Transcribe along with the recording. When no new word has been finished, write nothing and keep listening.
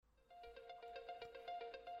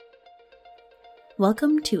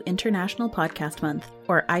Welcome to International Podcast Month,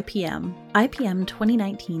 or IPM. IPM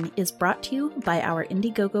 2019 is brought to you by our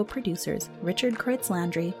Indiegogo producers, Richard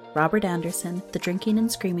Kreutz-Landry, Robert Anderson, the Drinking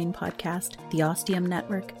and Screaming Podcast, the Ostium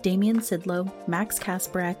Network, Damian Sidlow, Max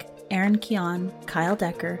Kasparek, Aaron Keon, Kyle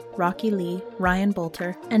Decker, Rocky Lee, Ryan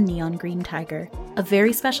Bolter, and Neon Green Tiger. A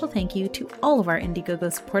very special thank you to all of our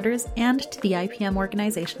Indiegogo supporters and to the IPM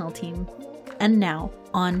organizational team. And now,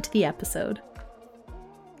 on to the episode.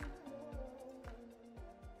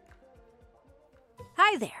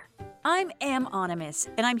 Hi there, I'm Anonymous,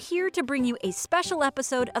 and I'm here to bring you a special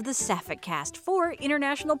episode of the Sapphic Cast for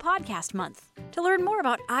International Podcast Month. To learn more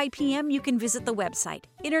about IPM, you can visit the website,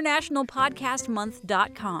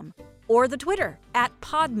 internationalpodcastmonth.com, or the Twitter,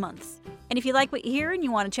 @PodMonth. And if you like what you hear and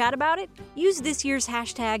you want to chat about it, use this year's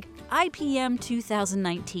hashtag,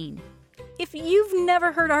 IPM2019. If you've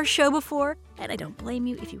never heard our show before, and I don't blame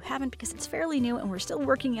you if you haven't because it's fairly new and we're still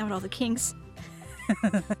working out all the kinks,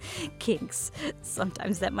 kinks.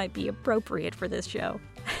 Sometimes that might be appropriate for this show.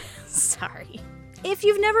 Sorry. If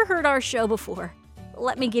you've never heard our show before,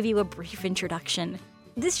 let me give you a brief introduction.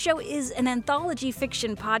 This show is an anthology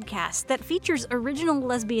fiction podcast that features original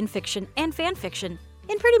lesbian fiction and fan fiction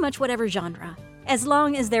in pretty much whatever genre, as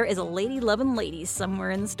long as there is a lady-loving lady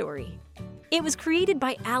somewhere in the story. It was created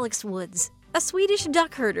by Alex Woods, a Swedish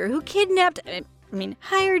duck herder who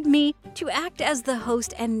hired me to act as the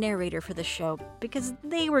host and narrator for the show because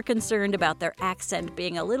they were concerned about their accent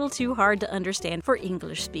being a little too hard to understand for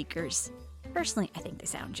English speakers. Personally, I think they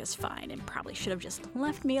sound just fine and probably should have just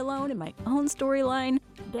left me alone in my own storyline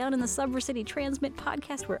down in the Subversity Transmit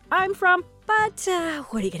podcast where I'm from, but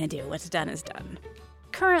what are you gonna do? What's done is done.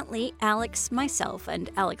 Currently, Alex, myself,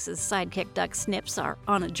 and Alex's sidekick duck Snips are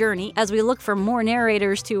on a journey as we look for more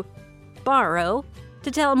narrators to borrow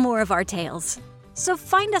to tell more of our tales. So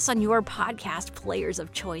find us on your podcast players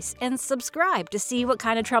of choice and subscribe to see what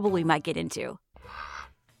kind of trouble we might get into.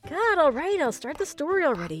 God, all right, I'll start the story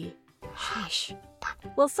already. Sheesh.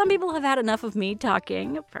 Well, some people have had enough of me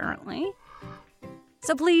talking, apparently.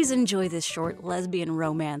 So please enjoy this short lesbian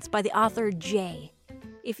romance by the author Jay.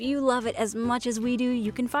 If you love it as much as we do,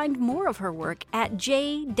 you can find more of her work at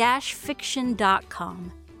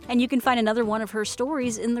j-fiction.com. And you can find another one of her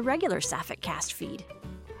stories in the regular Sapphic Cast feed.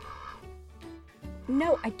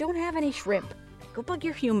 No, I don't have any shrimp. Go bug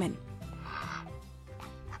your human.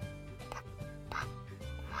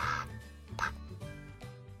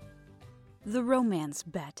 The Romance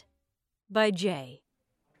Bet by Jay.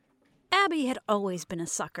 Abby had always been a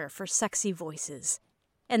sucker for sexy voices,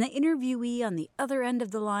 and the interviewee on the other end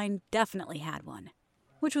of the line definitely had one,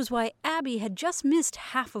 which was why Abby had just missed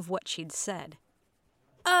half of what she'd said.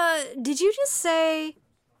 Did you just say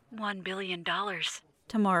 $1 billion,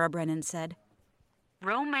 Tamara Brennan said.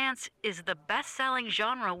 Romance is the best-selling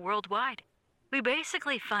genre worldwide. We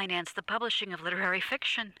basically finance the publishing of literary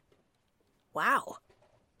fiction. Wow.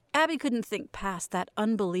 Abby couldn't think past that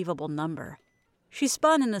unbelievable number. She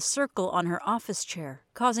spun in a circle on her office chair,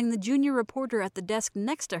 causing the junior reporter at the desk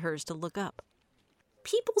next to hers to look up.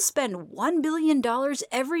 People spend $1 billion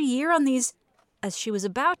every year on these... As she was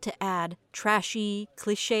about to add trashy,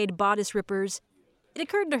 cliched bodice rippers, it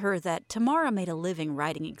occurred to her that Tamara made a living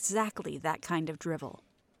writing exactly that kind of drivel.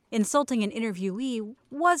 Insulting an interviewee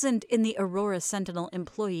wasn't in the Aurora Sentinel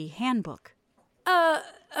employee handbook.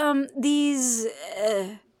 These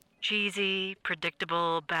Cheesy,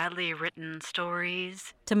 predictable, badly written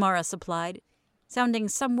stories, Tamara supplied, sounding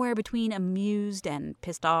somewhere between amused and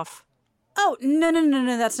pissed off. Oh, no,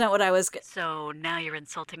 that's not what I was... So now you're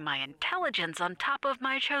insulting my intelligence on top of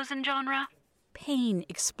my chosen genre? Pain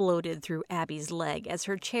exploded through Abby's leg as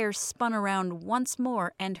her chair spun around once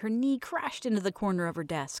more and her knee crashed into the corner of her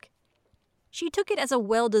desk. She took it as a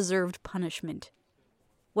well-deserved punishment.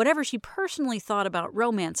 Whatever she personally thought about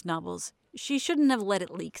romance novels, she shouldn't have let it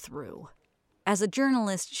leak through. As a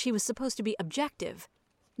journalist, she was supposed to be objective,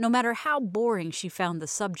 no matter how boring she found the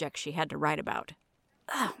subject she had to write about.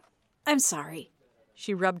 Oh, I'm sorry.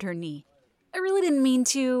 She rubbed her knee. I really didn't mean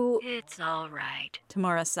to... It's all right,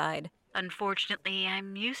 Tamara sighed. Unfortunately,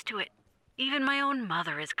 I'm used to it. Even my own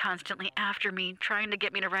mother is constantly after me, trying to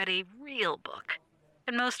get me to write a real book.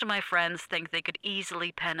 And most of my friends think they could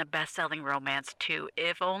easily pen a best-selling romance too,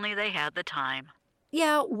 if only they had the time.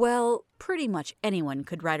 Yeah, well, pretty much anyone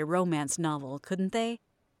could write a romance novel, couldn't they?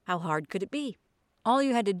 How hard could it be? All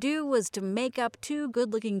you had to do was to make up two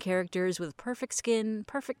good-looking characters with perfect skin,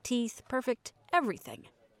 perfect teeth, perfect everything.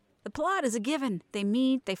 The plot is a given. They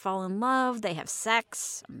meet, they fall in love, they have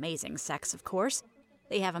sex, amazing sex, of course.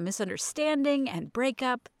 They have a misunderstanding and break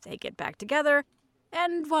up, they get back together,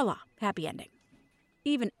 and voila, happy ending.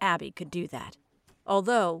 Even Abby could do that.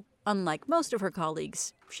 Although, Unlike most of her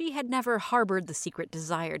colleagues, she had never harbored the secret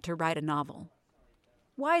desire to write a novel.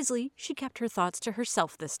 Wisely, she kept her thoughts to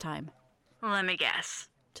herself this time. Let me guess.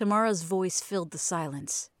 Tamara's voice filled the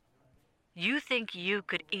silence. You think you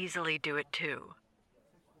could easily do it too.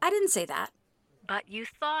 I didn't say that. But you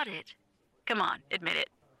thought it. Come on, admit it.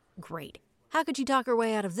 Great. How could she talk her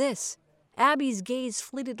way out of this? Abby's gaze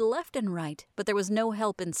flitted left and right, but there was no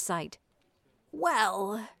help in sight.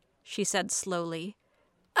 Well, she said slowly,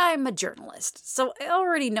 I'm a journalist, so I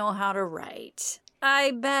already know how to write.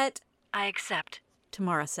 I bet... I accept,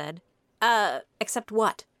 Tamara said. Accept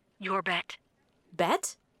what? Your bet.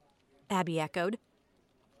 Bet? Abby echoed.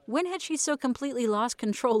 When had she so completely lost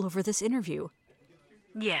control over this interview?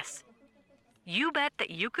 Yes. You bet that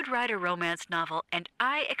you could write a romance novel, and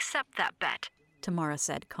I accept that bet, Tamara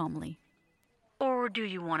said calmly. Or do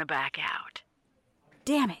you want to back out?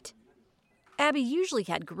 Damn it. Abby usually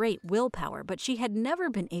had great willpower, but she had never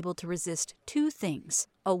been able to resist two things: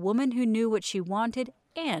 a woman who knew what she wanted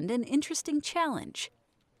and an interesting challenge.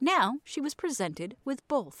 Now she was presented with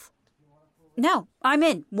both. No, I'm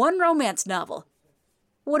in. One romance novel.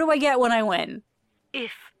 What do I get when I win?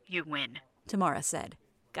 If you win, Tamara said.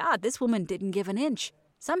 God, this woman didn't give an inch.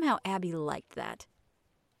 Somehow Abby liked that.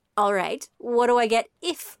 All right, what do I get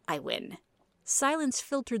if I win? Silence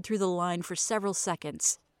filtered through the line for several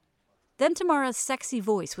seconds. Then Tamara's sexy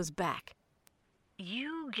voice was back.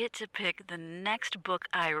 You get to pick the next book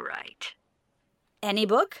I write. Any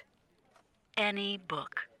book? Any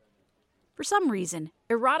book. For some reason,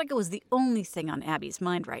 erotica was the only thing on Abby's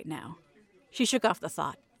mind right now. She shook off the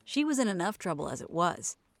thought. She was in enough trouble as it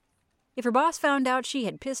was. If her boss found out she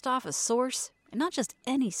had pissed off a source, and not just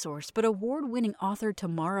any source, but award-winning author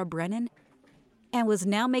Tamara Brennan, and was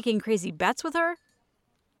now making crazy bets with her?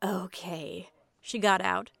 Okay, she got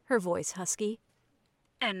out, her voice husky.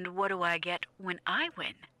 And what do I get when I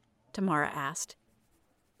win? Tamara asked.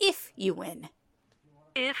 If you win.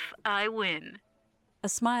 If I win. A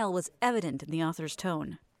smile was evident in the author's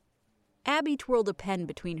tone. Abby twirled a pen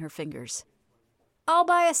between her fingers. I'll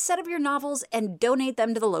buy a set of your novels and donate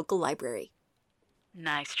them to the local library.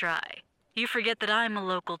 Nice try. You forget that I'm a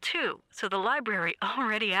local too, so the library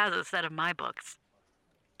already has a set of my books.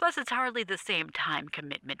 Plus, it's hardly the same time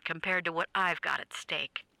commitment compared to what I've got at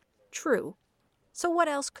stake. True. So what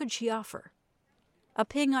else could she offer? A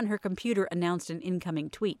ping on her computer announced an incoming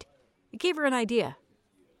tweet. It gave her an idea.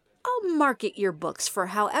 I'll market your books for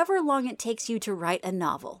however long it takes you to write a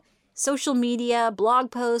novel. Social media,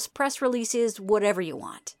 blog posts, press releases, whatever you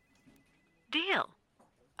want. Deal.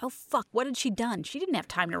 Oh fuck, what had she done? She didn't have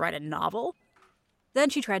time to write a novel. Then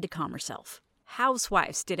she tried to calm herself.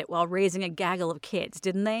 Housewives did it while raising a gaggle of kids,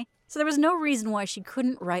 didn't they? So there was no reason why she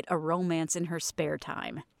couldn't write a romance in her spare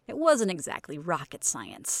time. It wasn't exactly rocket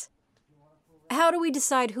science. How do we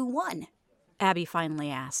decide who won? Abby finally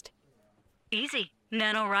asked. Easy.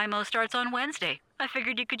 NaNoWriMo starts on Wednesday. I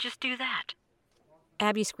figured you could just do that.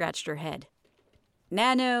 Abby scratched her head.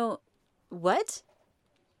 What?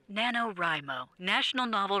 NaNoWriMo, National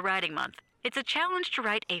Novel Writing Month. It's a challenge to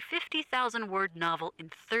write a 50,000-word novel in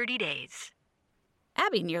 30 days.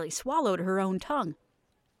 Abby nearly swallowed her own tongue.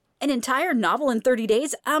 An entire novel in 30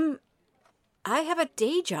 days? I have a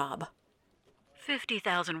day job.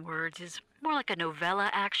 50,000 words is more like a novella,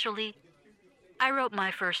 actually. I wrote my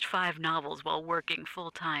first 5 novels while working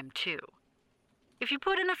full-time, too. If you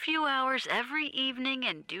put in a few hours every evening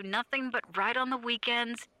and do nothing but write on the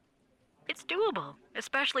weekends, it's doable,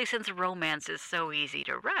 especially since romance is so easy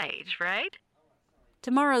to write, right?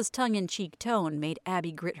 Tamara's tongue-in-cheek tone made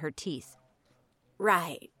Abby grit her teeth.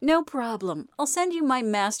 Right, no problem. I'll send you my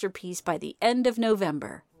masterpiece by the end of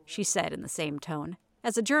November, she said in the same tone.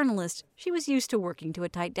 As a journalist, she was used to working to a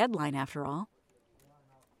tight deadline, after all.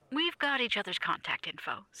 We've got each other's contact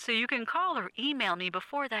info, so you can call or email me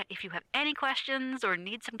before that if you have any questions or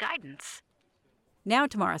need some guidance. Now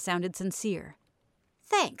Tamara sounded sincere.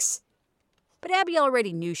 Thanks. But Abby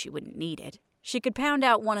already knew she wouldn't need it. She could pound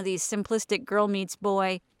out one of these simplistic girl meets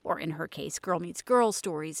boy, or in her case, girl meets girl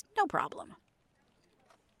stories, no problem.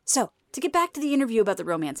 So, to get back to the interview about the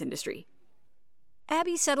romance industry.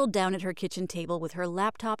 Abby settled down at her kitchen table with her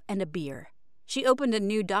laptop and a beer. She opened a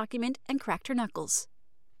new document and cracked her knuckles.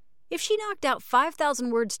 If she knocked out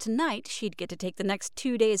 5,000 words tonight, she'd get to take the next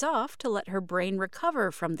 2 days off to let her brain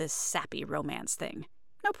recover from this sappy romance thing.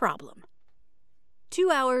 No problem. 2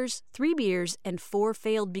 hours, 3 beers, and 4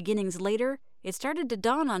 failed beginnings later, it started to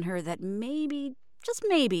dawn on her that maybe, just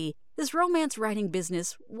maybe, this romance writing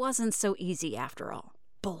business wasn't so easy after all.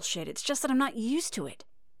 Bullshit, it's just that I'm not used to it.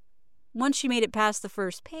 Once she made it past the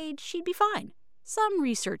first page, she'd be fine. Some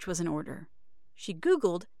research was in order. She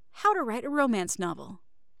Googled how to write a romance novel.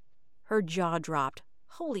 Her jaw dropped.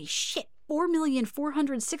 Holy shit,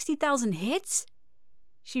 4,460,000 hits?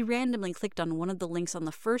 She randomly clicked on one of the links on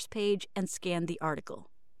the first page and scanned the article.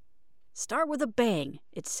 Start with a bang,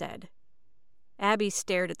 it said. Abby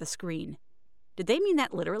stared at the screen. Did they mean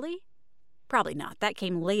that literally? Probably not. That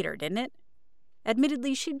came later, didn't it?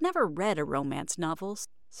 Admittedly, she'd never read a romance novel,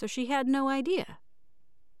 so she had no idea.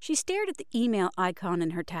 She stared at the email icon in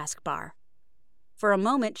her taskbar. For a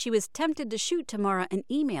moment, she was tempted to shoot Tamara an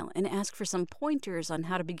email and ask for some pointers on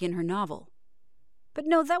how to begin her novel. But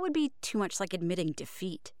no, that would be too much like admitting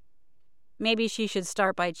defeat. Maybe she should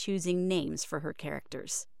start by choosing names for her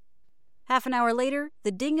characters. Half an hour later,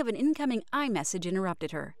 the ding of an incoming iMessage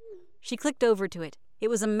interrupted her. She clicked over to it. It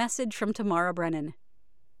was a message from Tamara Brennan.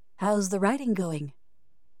 How's the writing going?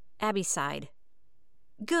 Abby sighed.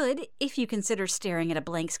 Good, if you consider staring at a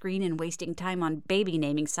blank screen and wasting time on baby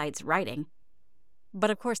naming sites writing. But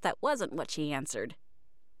of course that wasn't what she answered.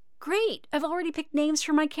 Great, I've already picked names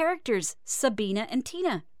for my characters, Sabina and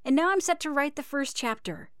Tina, and now I'm set to write the first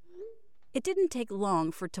chapter. It didn't take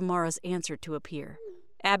long for Tamara's answer to appear.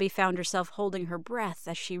 Abby found herself holding her breath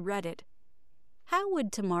as she read it. How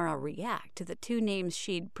would Tamara react to the two names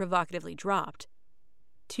she'd provocatively dropped?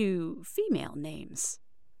 Two female names.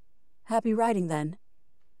 Happy writing, then.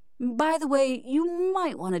 By the way, you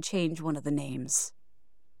might want to change one of the names.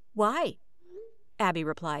 Why? Abby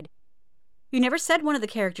replied. You never said one of the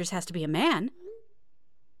characters has to be a man.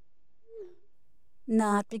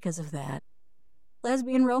 Not because of that.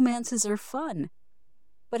 Lesbian romances are fun.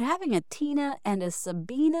 But having a Tina and a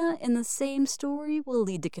Sabina in the same story will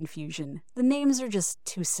lead to confusion. The names are just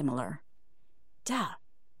too similar. Duh.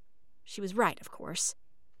 She was right, of course.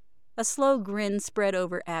 A slow grin spread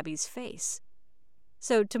over Abby's face.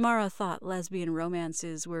 So Tamara thought lesbian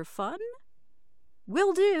romances were fun?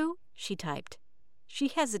 Will do, she typed. She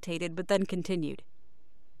hesitated, but then continued.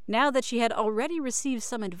 Now that she had already received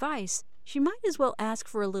some advice, she might as well ask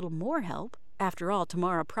for a little more help. After all,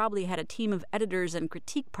 Tamara probably had a team of editors and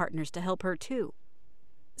critique partners to help her too.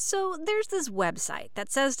 So there's this website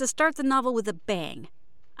that says to start the novel with a bang.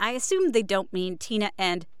 I assume they don't mean Tina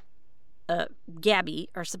and, Gabby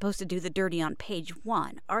are supposed to do the dirty on page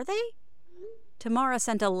 1, are they? Tamara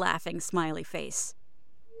sent a laughing smiley face.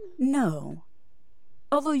 No.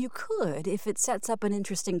 Although you could if it sets up an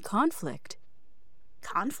interesting conflict.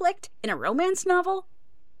 Conflict? In a romance novel?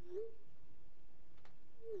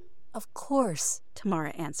 Of course,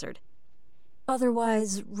 Tamara answered.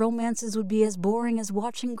 Otherwise, romances would be as boring as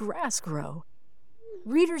watching grass grow.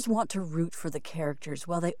 Readers want to root for the characters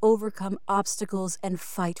while they overcome obstacles and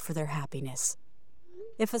fight for their happiness.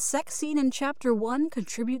 If a sex scene in Chapter 1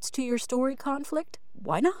 contributes to your story conflict,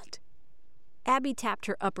 why not? Abby tapped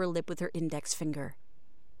her upper lip with her index finger.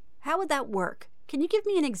 How would that work? Can you give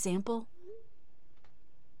me an example?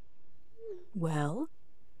 Well,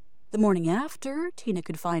 the morning after, Tina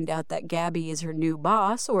could find out that Gabby is her new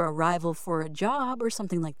boss or a rival for a job or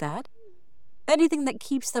something like that. Anything that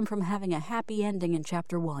keeps them from having a happy ending in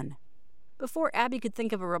Chapter 1. Before Abby could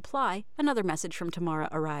think of a reply, another message from Tamara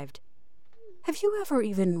arrived. Have you ever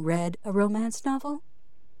even read a romance novel?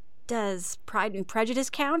 Does Pride and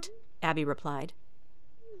Prejudice count? Abby replied.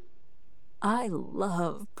 I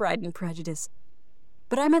love Pride and Prejudice,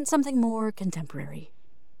 but I meant something more contemporary.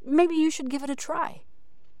 Maybe you should give it a try.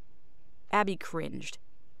 Abby cringed.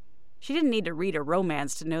 She didn't need to read a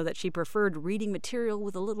romance to know that she preferred reading material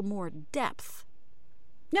with a little more depth.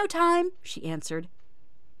 No time, she answered.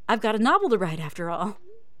 I've got a novel to write after all.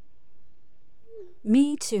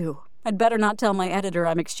 Me too. I'd better not tell my editor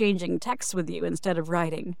I'm exchanging texts with you instead of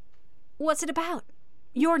writing. What's it about?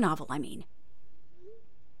 Your novel, I mean.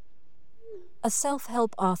 A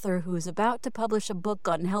self-help author who is about to publish a book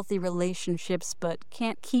on healthy relationships but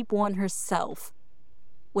can't keep one herself.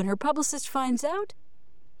 When her publicist finds out,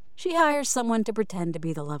 she hires someone to pretend to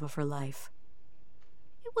be the love of her life.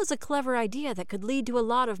 It was a clever idea that could lead to a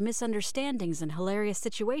lot of misunderstandings and hilarious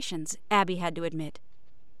situations, Abby had to admit.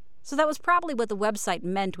 So that was probably what the website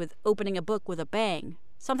meant with opening a book with a bang,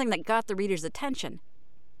 something that got the reader's attention.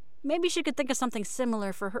 Maybe she could think of something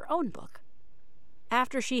similar for her own book.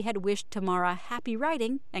 After she had wished Tamara happy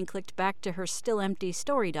writing and clicked back to her still-empty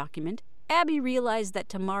story document, Abby realized that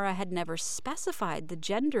Tamara had never specified the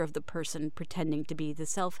gender of the person pretending to be the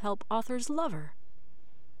self-help author's lover.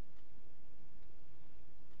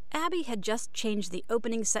 Abby had just changed the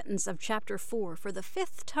opening sentence of Chapter 4 for the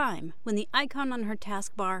 5th time when the icon on her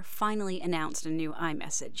taskbar finally announced a new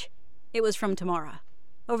iMessage. It was from Tamara.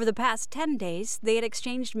 Over the past 10 days, they had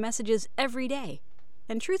exchanged messages every day.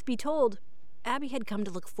 And truth be told, Abby had come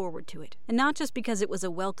to look forward to it, and not just because it was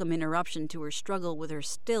a welcome interruption to her struggle with her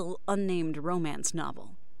still unnamed romance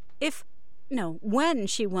novel. When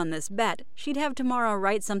she won this bet, she'd have Tamara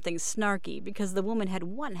write something snarky because the woman had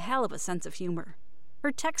one hell of a sense of humor.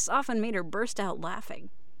 Her texts often made her burst out laughing.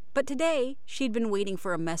 But today, she'd been waiting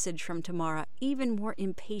for a message from Tamara even more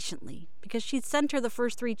impatiently because she'd sent her the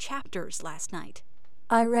first 3 chapters last night.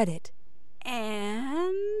 I read it.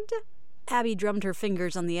 And? Abby drummed her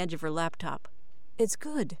fingers on the edge of her laptop. It's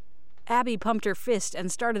good. Abby pumped her fist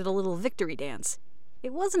and started a little victory dance.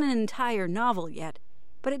 It wasn't an entire novel yet,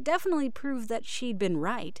 but it definitely proved that she'd been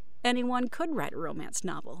right. Anyone could write a romance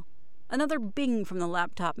novel. Another bing from the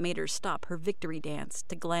laptop made her stop her victory dance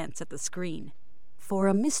to glance at the screen. For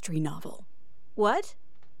a mystery novel. What?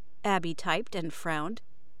 Abby typed and frowned.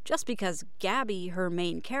 Just because Gabby, her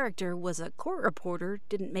main character, was a court reporter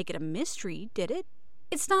didn't make it a mystery, did it?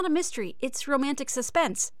 It's not a mystery, it's romantic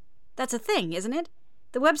suspense. That's a thing, isn't it?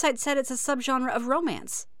 The website said it's a subgenre of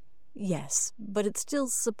romance. Yes, but it's still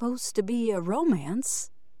supposed to be a romance.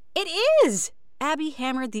 It is! Abby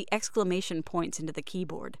hammered the exclamation points into the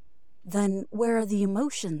keyboard. Then where are the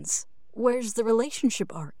emotions? Where's the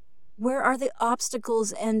relationship arc? Where are the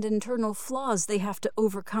obstacles and internal flaws they have to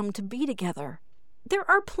overcome to be together? There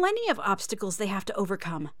are plenty of obstacles they have to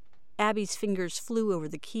overcome. Abby's fingers flew over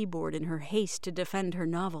the keyboard in her haste to defend her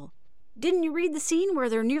novel. Didn't you read the scene where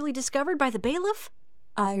they're nearly discovered by the bailiff?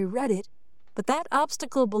 I read it, but that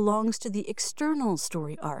obstacle belongs to the external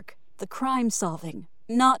story arc, the crime solving,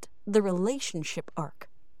 not the relationship arc.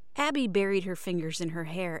 Abby buried her fingers in her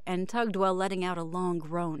hair and tugged while letting out a long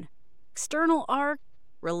groan. External arc?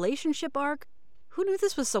 Relationship arc? Who knew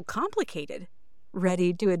this was so complicated?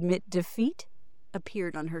 Ready to admit defeat?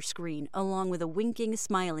 Appeared on her screen, along with a winking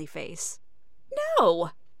smiley face.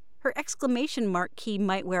 No! Her exclamation mark key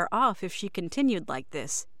might wear off if she continued like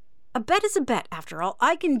this. A bet is a bet, after all.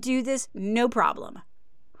 I can do this, no problem.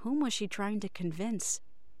 Whom was she trying to convince?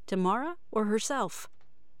 Tamara or herself?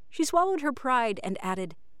 She swallowed her pride and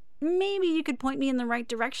added, Maybe you could point me in the right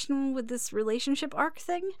direction with this relationship arc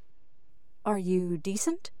thing? Are you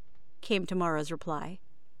decent? Came Tamara's reply.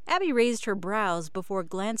 Abby raised her brows before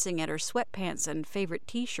glancing at her sweatpants and favorite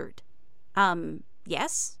t-shirt.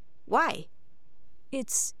 Yes? Why?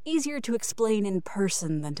 It's easier to explain in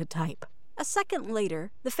person than to type. A second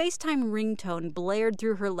later, the FaceTime ringtone blared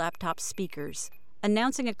through her laptop speakers,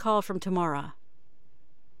 announcing a call from Tamara.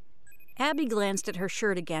 Abby glanced at her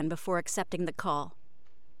shirt again before accepting the call.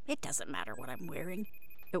 It doesn't matter what I'm wearing.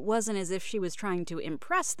 It wasn't as if she was trying to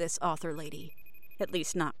impress this author lady, at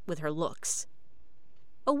least not with her looks.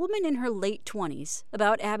 A woman in her late 20s,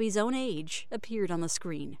 about Abby's own age, appeared on the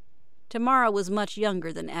screen. Tamara was much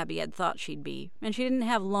younger than Abby had thought she'd be, and she didn't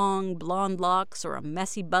have long, blonde locks or a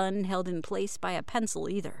messy bun held in place by a pencil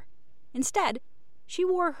either. Instead, she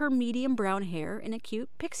wore her medium brown hair in a cute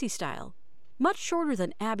pixie style, much shorter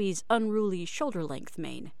than Abby's unruly shoulder-length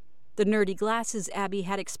mane. The nerdy glasses Abby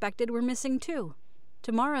had expected were missing too.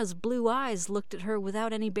 Tamara's blue eyes looked at her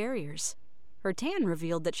without any barriers. Her tan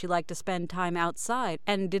revealed that she liked to spend time outside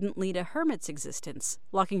and didn't lead a hermit's existence,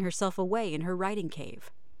 locking herself away in her writing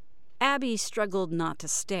cave. Abby struggled not to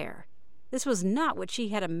stare. This was not what she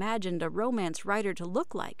had imagined a romance writer to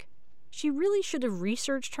look like. She really should have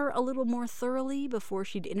researched her a little more thoroughly before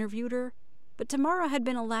she'd interviewed her, but Tamara had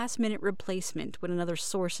been a last-minute replacement when another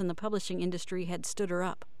source in the publishing industry had stood her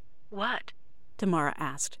up. What? Tamara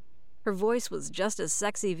asked. Her voice was just as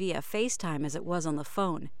sexy via FaceTime as it was on the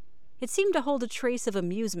phone. It seemed to hold a trace of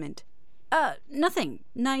amusement. Nothing.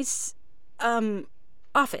 Nice,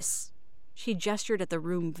 office. She gestured at the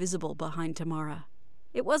room visible behind Tamara.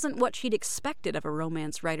 It wasn't what she'd expected of a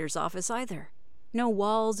romance writer's office either. No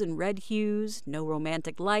walls in red hues, no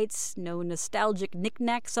romantic lights, no nostalgic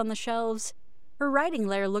knickknacks on the shelves. Her writing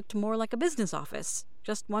lair looked more like a business office,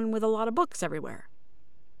 just one with a lot of books everywhere.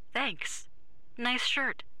 Thanks. Nice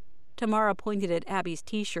shirt. Tamara pointed at Abby's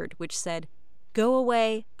t-shirt, which said, Go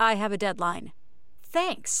away, I have a deadline.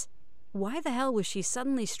 Thanks. Why the hell was she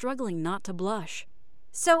suddenly struggling not to blush?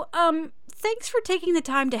 So, thanks for taking the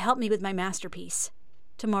time to help me with my masterpiece.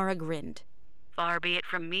 Tamara grinned. Far be it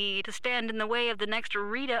from me to stand in the way of the next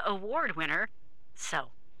Rita Award winner. So,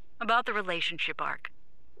 about the relationship arc.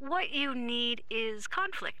 What you need is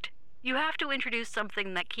conflict. You have to introduce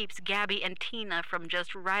something that keeps Gabby and Tina from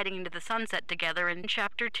just riding into the sunset together in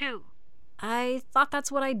Chapter 2. I thought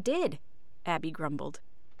that's what I did, Abby grumbled.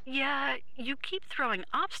 Yeah, you keep throwing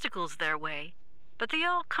obstacles their way, but they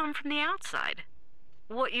all come from the outside.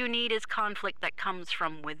 What you need is conflict that comes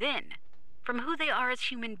from within, from who they are as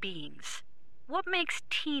human beings. What makes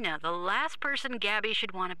Tina the last person Gabby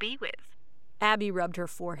should want to be with? Abby rubbed her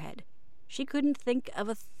forehead. She couldn't think of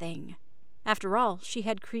a thing. After all, she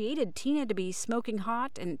had created Tina to be smoking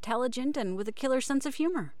hot, intelligent, and with a killer sense of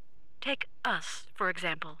humor. Take us, for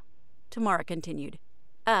example. Tamara continued.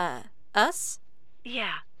 Us?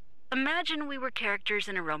 Yeah. Imagine we were characters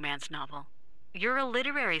in a romance novel. You're a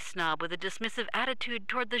literary snob with a dismissive attitude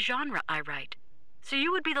toward the genre I write. So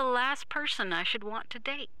you would be the last person I should want to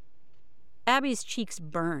date. Abby's cheeks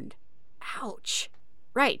burned. Ouch.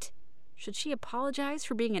 Right. Should she apologize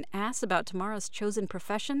for being an ass about Tamara's chosen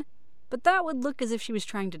profession? But that would look as if she was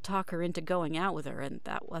trying to talk her into going out with her, and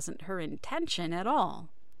that wasn't her intention at all.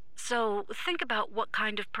 So think about what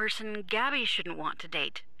kind of person Gabby shouldn't want to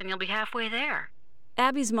date, and you'll be halfway there.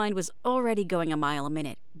 Abby's mind was already going a mile a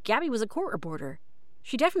minute. Gabby was a court reporter.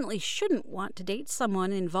 She definitely shouldn't want to date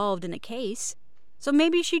someone involved in a case. So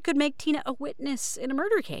maybe she could make Tina a witness in a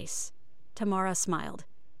murder case. Tamara smiled.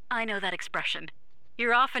 I know that expression.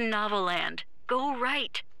 You're off in novel land. Go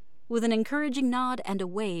right. With an encouraging nod and a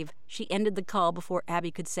wave, she ended the call before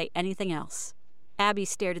Abby could say anything else. Abby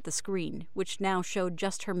stared at the screen, which now showed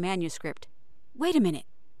just her manuscript. Wait a minute.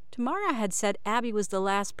 Tamara had said Abby was the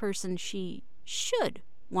last person she should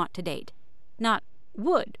want to date, not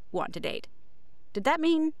would want to date. Did that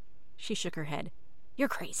mean? She shook her head. You're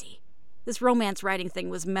crazy. This romance writing thing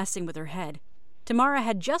was messing with her head. Tamara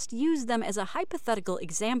had just used them as a hypothetical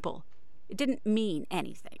example. It didn't mean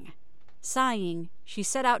anything. Sighing, she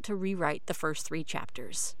set out to rewrite the first 3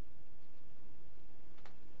 chapters.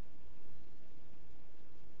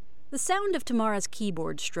 The sound of Tamara's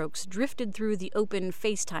keyboard strokes drifted through the open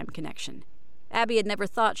FaceTime connection. Abby had never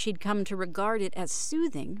thought she'd come to regard it as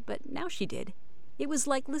soothing, but now she did. It was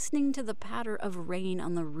like listening to the patter of rain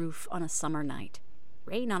on the roof on a summer night.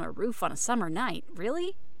 Rain on a roof on a summer night,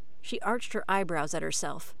 really? She arched her eyebrows at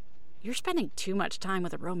herself. You're spending too much time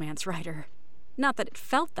with a romance writer. Not that it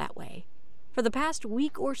felt that way. For the past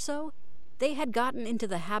week or so, they had gotten into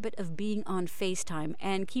the habit of being on FaceTime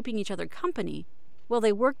and keeping each other company while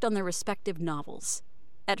they worked on their respective novels.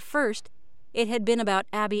 At first, it had been about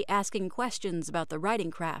Abby asking questions about the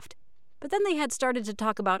writing craft, but then they had started to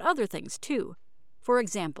talk about other things too. For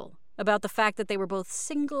example, about the fact that they were both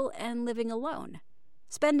single and living alone.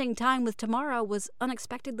 Spending time with Tamara was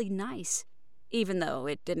unexpectedly nice, even though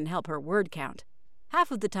it didn't help her word count.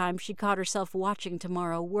 Half of the time she caught herself watching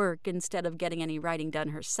Tamara work instead of getting any writing done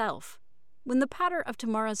herself. When the patter of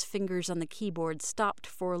Tamara's fingers on the keyboard stopped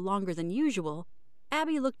for longer than usual,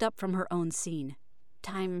 Abby looked up from her own scene.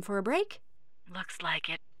 Time for a break? Looks like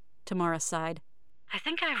it. Tamara sighed. I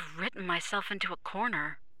think I've written myself into a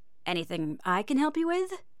corner. Anything I can help you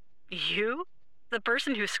with? You? The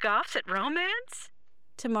person who scoffs at romance?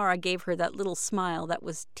 Tamara gave her that little smile that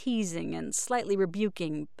was teasing and slightly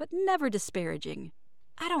rebuking, but never disparaging.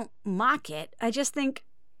 I don't mock it. I just think,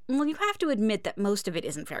 well, you have to admit that most of it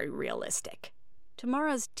isn't very realistic.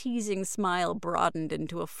 Tamara's teasing smile broadened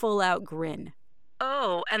into a full-out grin.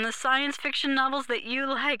 Oh, and the science fiction novels that you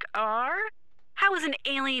like are? How is an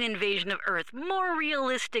alien invasion of Earth more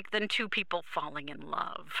realistic than 2 people falling in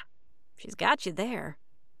love? She's got you there.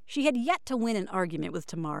 She had yet to win an argument with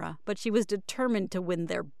Tamara, but she was determined to win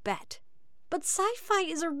their bet. But sci-fi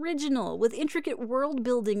is original, with intricate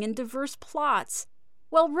world-building and diverse plots,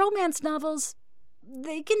 while romance novels,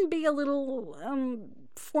 they can be a little,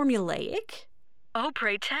 formulaic. Oh,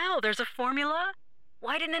 pray tell, there's a formula?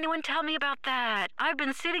 Why didn't anyone tell me about that? I've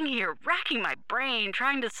been sitting here racking my brain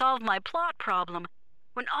trying to solve my plot problem,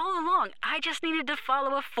 when all along I just needed to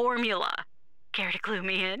follow a formula. Care to clue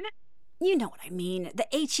me in? You know what I mean, the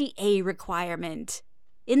HEA requirement.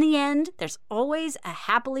 In the end, there's always a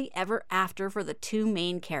happily ever after for the 2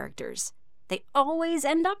 main characters. They always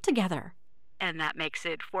end up together. And that makes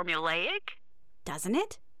it formulaic? Doesn't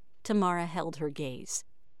it? Tamara held her gaze.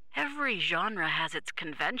 Every genre has its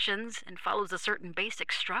conventions and follows a certain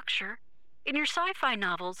basic structure. In your sci-fi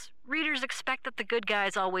novels, readers expect that the good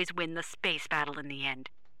guys always win the space battle in the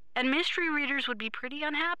end. And mystery readers would be pretty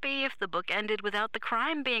unhappy if the book ended without the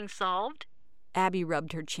crime being solved. Abby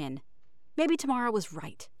rubbed her chin. Maybe Tamara was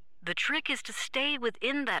right. The trick is to stay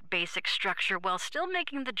within that basic structure while still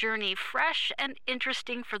making the journey fresh and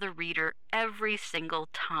interesting for the reader every single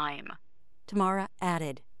time. Tamara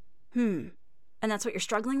added, And that's what you're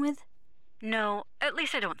struggling with? No, at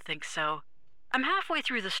least I don't think so. I'm halfway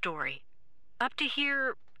through the story. Up to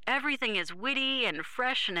here, everything is witty and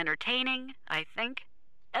fresh and entertaining, I think.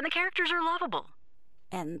 And the characters are lovable.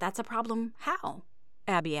 And that's a problem how?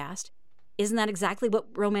 Abby asked. Isn't that exactly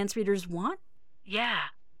what romance readers want? Yeah.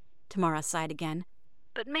 Tamara sighed again.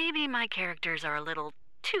 But maybe my characters are a little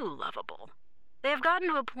too lovable. They have gotten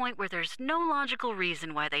to a point where there's no logical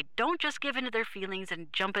reason why they don't just give in to their feelings and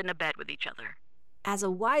jump into bed with each other. As a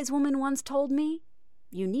wise woman once told me,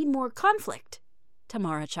 you need more conflict.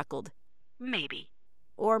 Tamara chuckled. Maybe.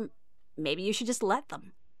 Or maybe you should just let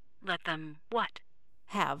them. Let them what?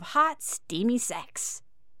 Have hot, steamy sex.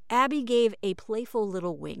 Abby gave a playful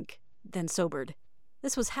little wink, then sobered.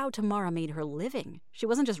 This was how Tamara made her living. She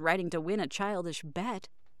wasn't just writing to win a childish bet.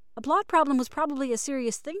 A plot problem was probably a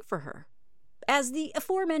serious thing for her. As the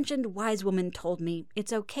aforementioned wise woman told me,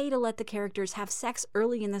 it's okay to let the characters have sex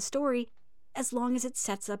early in the story as long as it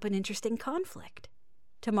sets up an interesting conflict.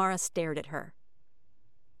 Tamara stared at her.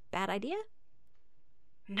 Bad idea?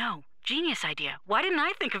 No, genius idea. Why didn't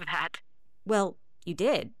I think of that? Well, you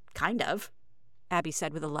did, kind of, Abby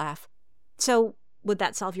said with a laugh. So, would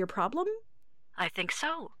that solve your problem? I think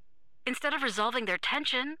so. Instead of resolving their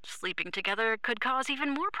tension, sleeping together could cause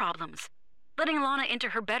even more problems. Letting Lana into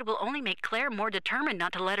her bed will only make Claire more determined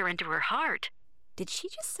not to let her into her heart. Did she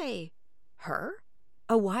just say her?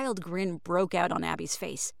 A wild grin broke out on Abby's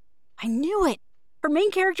face. I knew it! Her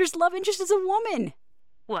main character's love interest is a woman!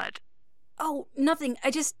 What? Oh, nothing.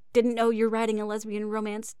 I just didn't know you're writing a lesbian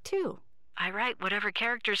romance, too. I write whatever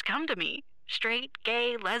characters come to me. Straight,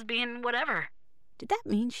 gay, lesbian, whatever. Did that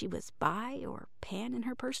mean she was bi or pan in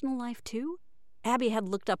her personal life, too? Abby had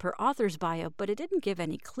looked up her author's bio, but it didn't give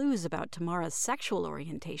any clues about Tamara's sexual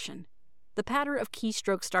orientation. The patter of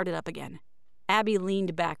keystrokes started up again. Abby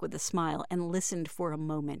leaned back with a smile and listened for a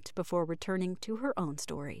moment before returning to her own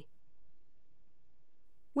story.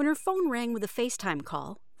 When her phone rang with a FaceTime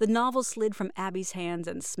call, the novel slid from Abby's hands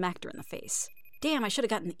and smacked her in the face. Damn, I should have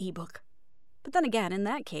gotten the ebook. But then again, in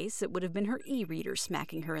that case, it would have been her e-reader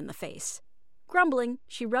smacking her in the face. Grumbling,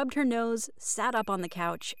 she rubbed her nose, sat up on the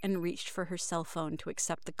couch, and reached for her cell phone to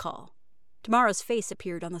accept the call. Tamara's face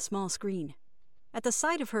appeared on the small screen. At the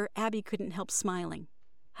sight of her, Abby couldn't help smiling.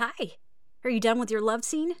 Hi. Are you done with your love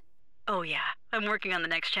scene? Oh yeah, I'm working on the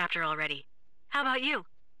next chapter already. How about you?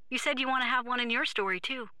 You said you want to have one in your story,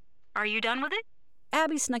 too. Are you done with it?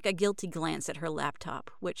 Abby snuck a guilty glance at her laptop,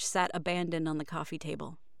 which sat abandoned on the coffee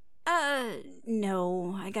table.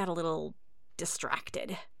 No, I got a little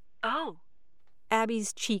distracted. Oh.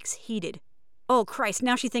 Abby's cheeks heated. Oh, Christ,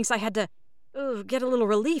 now she thinks I had to get a little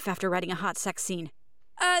relief after writing a hot sex scene.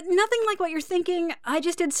 Nothing like what you're thinking. I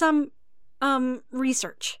just did some,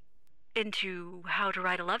 research. Into how to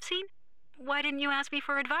write a love scene? Why didn't you ask me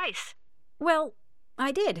for advice? Well,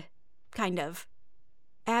 I did. Kind of.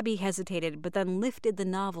 Abby hesitated, but then lifted the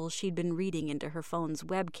novel she'd been reading into her phone's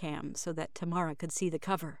webcam so that Tamara could see the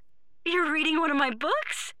cover. You're reading one of my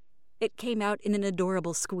books? It came out in an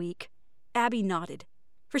adorable squeak. Abby nodded.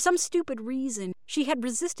 For some stupid reason, she had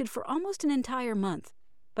resisted for almost an entire month,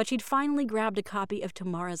 but she'd finally grabbed a copy of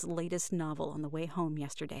Tamara's latest novel on the way home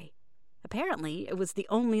yesterday. Apparently, it was the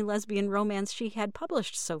only lesbian romance she had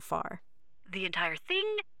published so far. The entire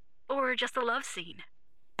thing? Or just the love scene?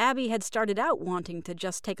 Abby had started out wanting to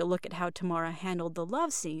just take a look at how Tamara handled the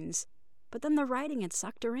love scenes, but then the writing had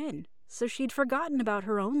sucked her in, so she'd forgotten about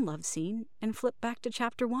her own love scene and flipped back to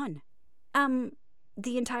chapter 1.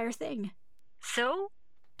 The entire thing. So?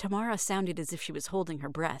 Tamara sounded as if she was holding her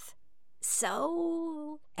breath.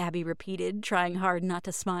 So? Abby repeated, trying hard not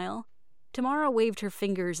to smile. Tamara waved her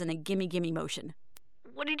fingers in a gimme-gimme motion.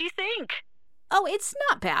 What did you think? Oh, it's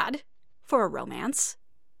not bad. For a romance.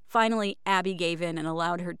 Finally, Abby gave in and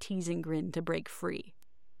allowed her teasing grin to break free.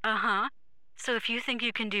 Uh-huh. So if you think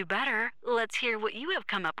you can do better, let's hear what you have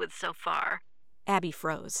come up with so far. Abby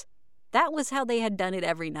froze. That was how they had done it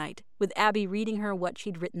every night, with Abby reading her what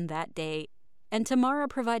she'd written that day, and Tamara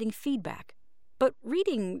providing feedback. But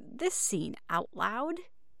reading this scene out loud?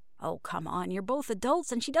 Oh, come on, you're both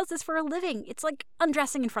adults and she does this for a living. It's like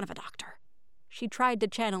undressing in front of a doctor. She tried to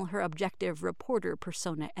channel her objective reporter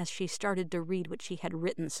persona as she started to read what she had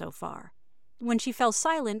written so far. When she fell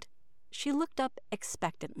silent, she looked up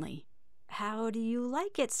expectantly. How do you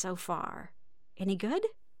like it so far? Any good?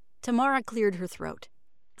 Tamara cleared her throat.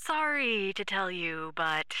 Sorry to tell you,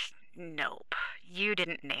 but nope. You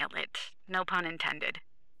didn't nail it. No pun intended.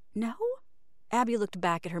 No? Abby looked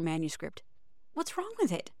back at her manuscript. What's wrong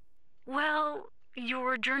with it? Well,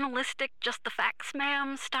 your journalistic just the facts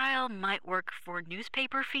ma'am style might work for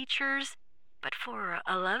newspaper features, but for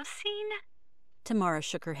a love scene? Tamara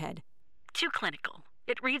shook her head. Too clinical.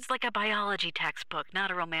 It reads like a biology textbook,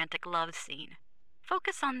 not a romantic love scene.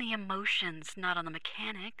 Focus on the emotions, not on the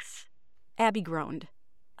mechanics. Abby groaned.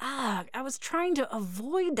 I was trying to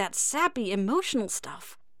avoid that sappy emotional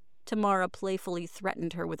stuff. Tamara playfully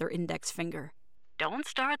threatened her with her index finger. Don't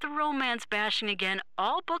start the romance bashing again.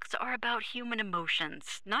 All books are about human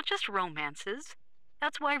emotions, not just romances.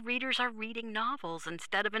 That's why readers are reading novels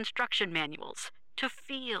instead of instruction manuals. To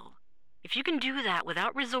feel. If you can do that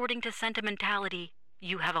without resorting to sentimentality,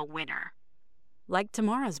 you have a winner. Like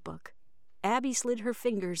Tamara's book, Abby slid her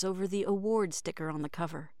fingers over the award sticker on the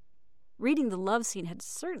cover. Reading the love scene had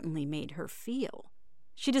certainly made her feel.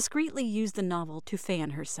 She discreetly used the novel to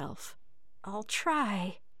fan herself. "I'll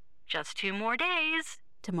try." "Just 2 more days,"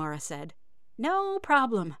 Tamara said. "No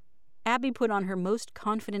problem." Abby put on her most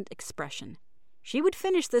confident expression. She would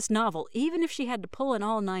finish this novel even if she had to pull an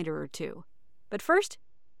all-nighter or 2. But first,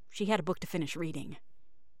 she had a book to finish reading.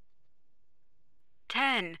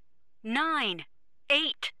 10, 9,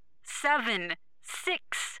 8, 7,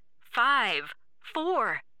 6, 5,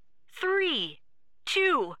 4, 3,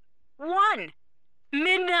 2, 1.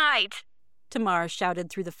 Midnight! Tamara shouted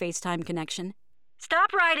through the FaceTime connection.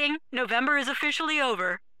 "Stop writing. November is officially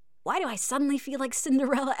over." "Why do I suddenly feel like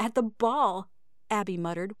Cinderella at the ball?" Abby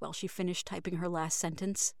muttered while she finished typing her last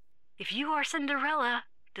sentence. "If you are Cinderella,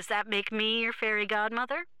 does that make me your fairy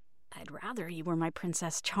godmother?" "I'd rather you were my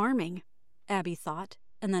Princess Charming," Abby thought,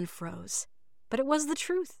 and then froze. But it was the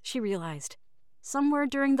truth, she realized. Somewhere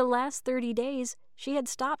during the last 30 days, she had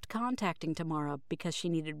stopped contacting Tamara because she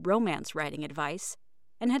needed romance writing advice,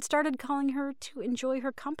 and had started calling her to enjoy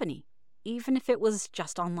her company, even if it was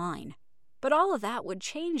just online. But all of that would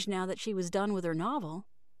change now that she was done with her novel.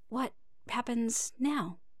 "What happens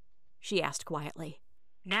now?" she asked quietly.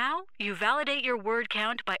 "Now, you validate your word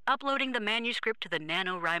count by uploading the manuscript to the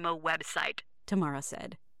NaNoWriMo website," Tamara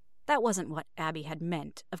said. That wasn't what Abby had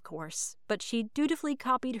meant, of course, but she dutifully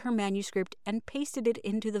copied her manuscript and pasted it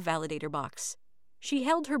into the validator box. She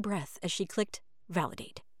held her breath as she clicked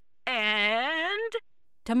validate. "And?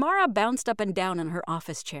 Tamara bounced up and down in her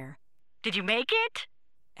office chair. Did you make it?"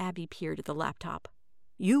 Abby peered at the laptop.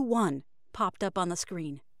 "You won," popped up on the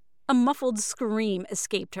screen. A muffled scream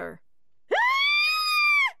escaped her.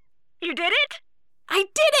 "You did it?" "I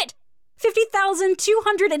did it!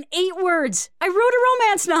 50,208 words! I wrote a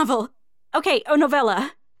romance novel! Okay, a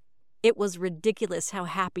novella." It was ridiculous how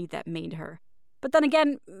happy that made her. But then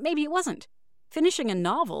again, maybe it wasn't. Finishing a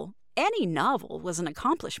novel, any novel, was an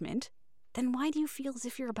accomplishment. Then why do you feel as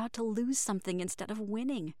if you're about to lose something instead of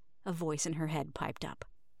winning? A voice in her head piped up.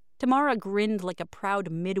 Tamara grinned like a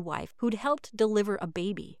proud midwife who'd helped deliver a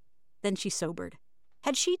baby. Then she sobered.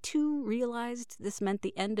 Had she too realized this meant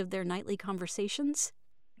the end of their nightly conversations?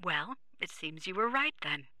 "Well, it seems you were right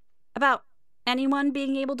then." About anyone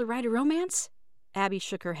being able to write a romance? Abby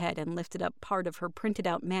shook her head and lifted up part of her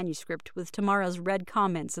printed-out manuscript with Tamara's red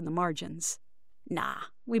comments in the margins. "Nah,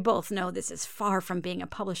 we both know this is far from being a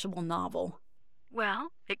publishable novel."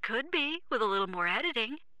 "Well, it could be with a little more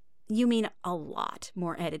editing." "You mean a lot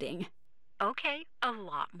more editing." "Okay, a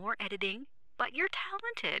lot more editing, but you're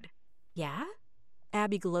talented." "Yeah?"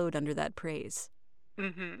 Abby glowed under that praise.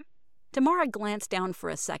 "Mm-hmm." Tamara glanced down for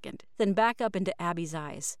a second, then back up into Abby's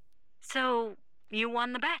eyes. "So, you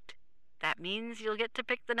won the bet. That means you'll get to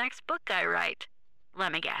pick the next book I write.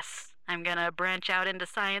 Let me guess. I'm gonna branch out into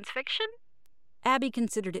science fiction?" Abby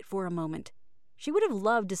considered it for a moment. She would have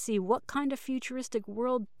loved to see what kind of futuristic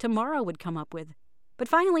world Tamara would come up with. But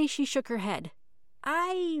finally she shook her head.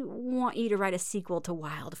 "I want you to write a sequel to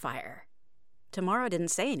Wildfire." Tamara didn't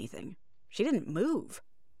say anything. She didn't move.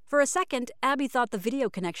 For a second, Abby thought the video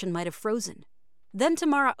connection might have frozen. Then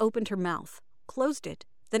Tamara opened her mouth, closed it,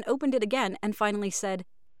 then opened it again, and finally said,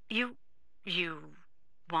 You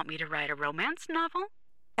want me to write a romance novel?"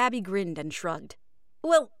 Abby grinned and shrugged.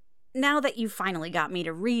 "Well, now that you finally got me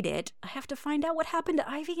to read it, I have to find out what happened to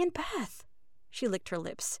Ivy and Beth." She licked her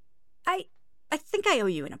lips. I think I owe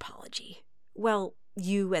you an apology. Well,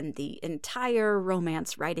 you and the entire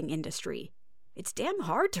romance writing industry. It's damn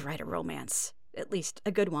hard to write a romance. At least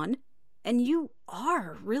a good one, and you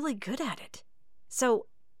are really good at it. So,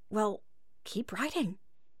 well, keep writing."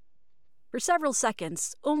 For several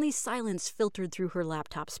seconds, only silence filtered through her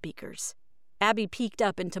laptop speakers. Abby peeked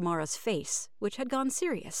up in Tamara's face, which had gone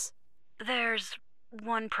serious. "There's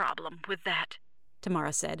one problem with that,"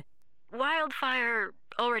 Tamara said. "Wildfire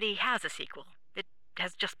already has a sequel. It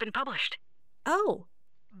has just been published. "Oh."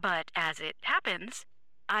 But as it happens,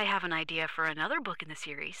 I have an idea for another book in the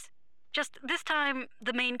series. Just this time,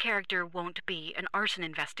 the main character won't be an arson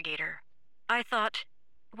investigator. I thought,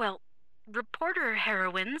 well, reporter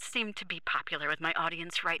heroines seem to be popular with my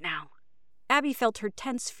audience right now." Abby felt her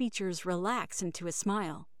tense features relax into a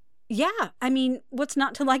smile. "Yeah, I mean, what's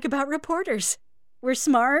not to like about reporters? We're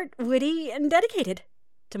smart, witty, and dedicated."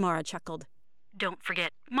 Tamara chuckled. "Don't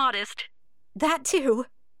forget modest." "That too."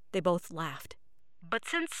 They both laughed. "But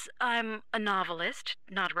since I'm a novelist,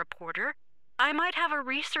 not a reporter, I might have a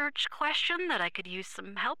research question that I could use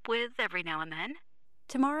some help with every now and then."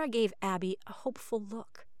 Tamara gave Abby a hopeful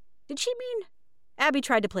look. Did she mean? Abby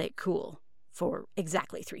tried to play it cool for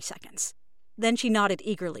exactly 3 seconds. Then she nodded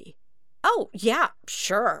eagerly. "Oh, yeah,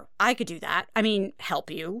 sure, I could do that. I mean,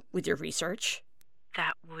 help you with your research."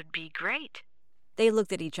 "That would That'd be great. They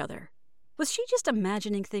looked at each other. Was she just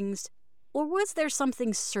imagining things, or was there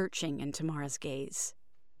something searching in Tamara's gaze?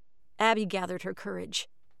 Abby gathered her courage.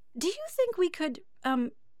 Do you think we could,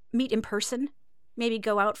 meet in person? Maybe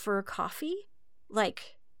go out for a coffee?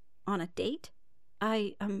 Like, on a date?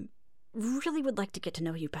 I, really would like to get to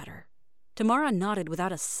know you better. Tamara nodded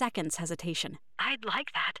without a second's hesitation. I'd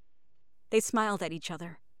like that. They smiled at each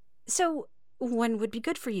other. So, when would be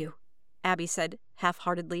good for you? Abby said,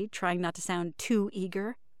 half-heartedly, trying not to sound too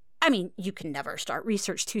eager. I mean, you can never start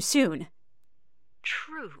research too soon.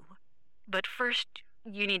 True. But first,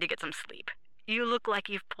 you need to get some sleep. You look like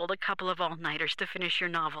you've pulled a couple of all-nighters to finish your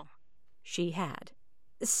novel. She had.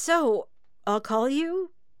 So, I'll call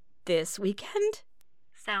you this weekend?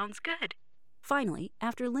 Sounds good. Finally,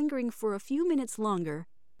 after lingering for a few minutes longer,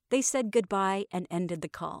 they said goodbye and ended the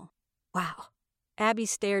call. Wow. Abby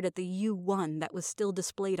stared at the U1 that was still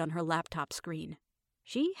displayed on her laptop screen.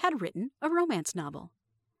 She had written a romance novel.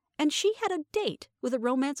 And she had a date with a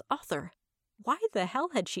romance author. Why the hell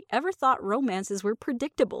had she ever thought romances were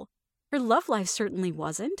predictable? Her love life certainly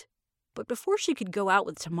wasn't. But before she could go out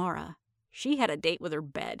with Tamara, she had a date with her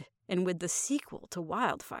bed and with the sequel to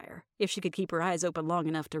Wildfire, if she could keep her eyes open long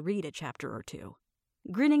enough to read a chapter or two.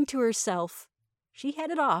 Grinning to herself, she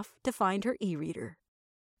headed off to find her e-reader.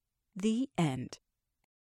 The end.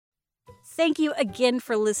 Thank you again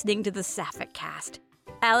for listening to the Sapphic Cast.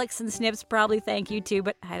 Alex and Snips probably thank you too,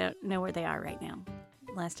 but I don't know where they are right now.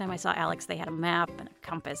 Last time I saw Alex, they had a map and a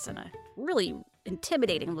compass and a really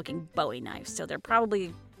intimidating-looking Bowie knife, so they're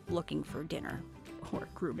probably looking for dinner or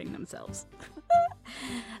grooming themselves.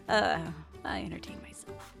 I entertain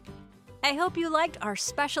myself. I hope you liked our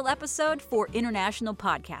special episode for International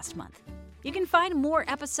Podcast Month. You can find more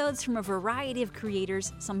episodes from a variety of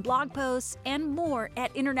creators, some blog posts, and more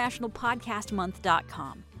at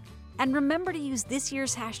internationalpodcastmonth.com. And remember to use this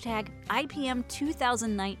year's hashtag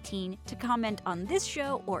IPM2019 to comment on this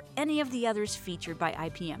show or any of the others featured by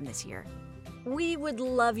IPM this year. We would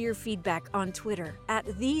love your feedback on Twitter at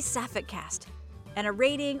TheSapphicCast, and a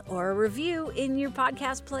rating or a review in your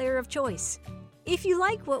podcast player of choice. If you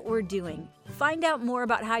like what we're doing, find out more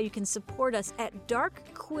about how you can support us at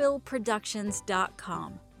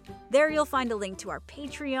darkquillproductions.com. There you'll find a link to our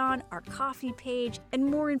Patreon, our Ko-fi page, and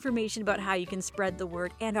more information about how you can spread the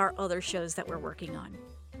word and our other shows that we're working on.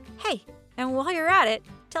 Hey, and while you're at it,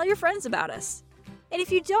 tell your friends about us. And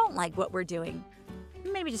if you don't like what we're doing,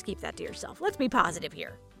 maybe just keep that to yourself. Let's be positive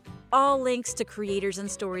here. All links to creators and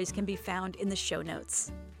stories can be found in the show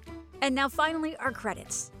notes. And now finally, our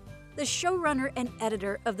credits. The showrunner and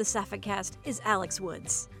editor of the Sapphic Cast is Alex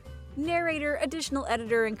Woods. Narrator, additional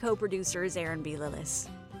editor, and co-producer is Aaron B. Lillis.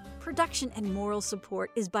 Production and moral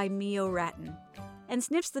support is by Mio Ratton. And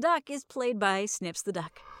Snips the Duck is played by Snips the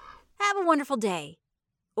Duck. Have a wonderful day.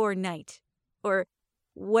 Or night. Or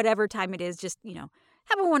whatever time it is, just, have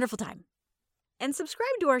a wonderful time. And subscribe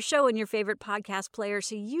to our show in your favorite podcast player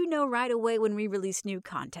so you know right away when we release new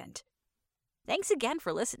content. Thanks again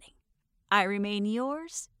for listening. I remain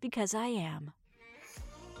yours because I am.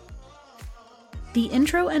 The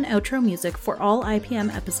intro and outro music for all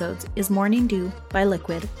IPM episodes is Morning Dew by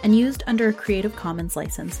Liquid and used under a Creative Commons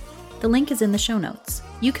license. The link is in the show notes.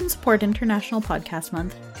 You can support International Podcast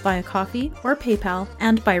Month via Ko-fi or PayPal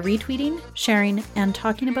and by retweeting, sharing, and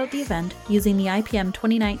talking about the event using the IPM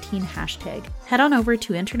 2019 hashtag. Head on over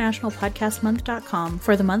to internationalpodcastmonth.com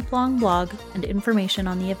for the month-long blog and information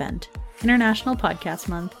on the event. International Podcast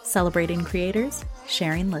Month, celebrating creators,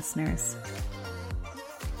 sharing listeners.